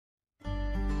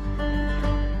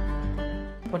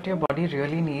What your body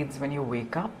really needs when you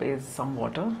wake up is some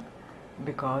water,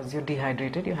 because you're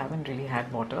dehydrated, you haven't really had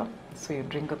water. So you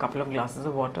drink a couple of glasses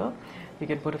of water. You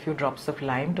can put a few drops of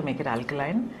lime to make it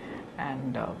alkaline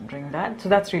and drink that. So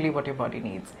that's really what your body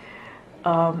needs.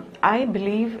 I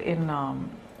believe in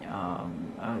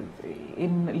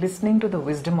listening to the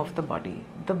wisdom of the body.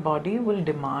 The body will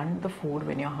demand the food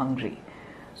when you're hungry.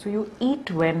 So you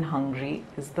eat when hungry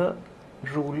is the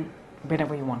rule.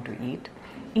 Whenever you want to eat,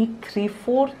 eat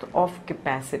 3/4 of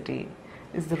capacity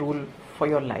is the rule for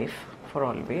your life, for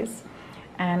always.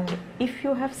 And if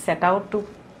you have set out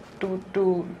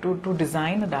to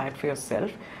design a diet for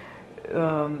yourself,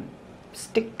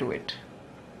 stick to it.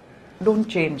 Don't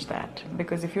change that,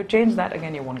 because if you change that,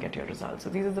 again, you won't get your results. So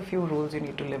these are the few rules you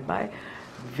need to live by.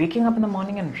 Waking up in the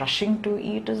morning and rushing to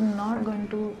eat is not going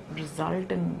to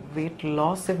result in weight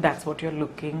loss if that's what you're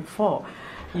looking for.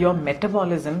 Your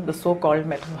metabolism, the so-called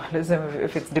metabolism,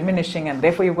 if it's diminishing and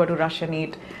therefore you've got to rush and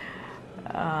eat,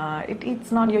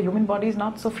 it's not, your human body is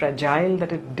not so fragile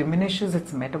that it diminishes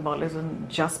its metabolism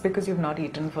just because you've not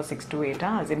eaten for 6 to 8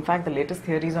 hours. In fact, the latest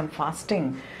theories on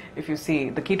fasting, if you see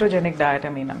the ketogenic diet, I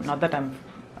mean, not that I'm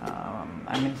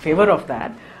in favor of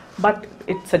that, but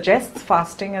it suggests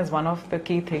fasting as one of the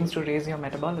key things to raise your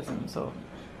metabolism. So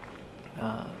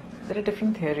there are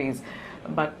different theories,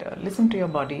 but listen to your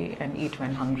body and eat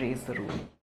when hungry is the rule.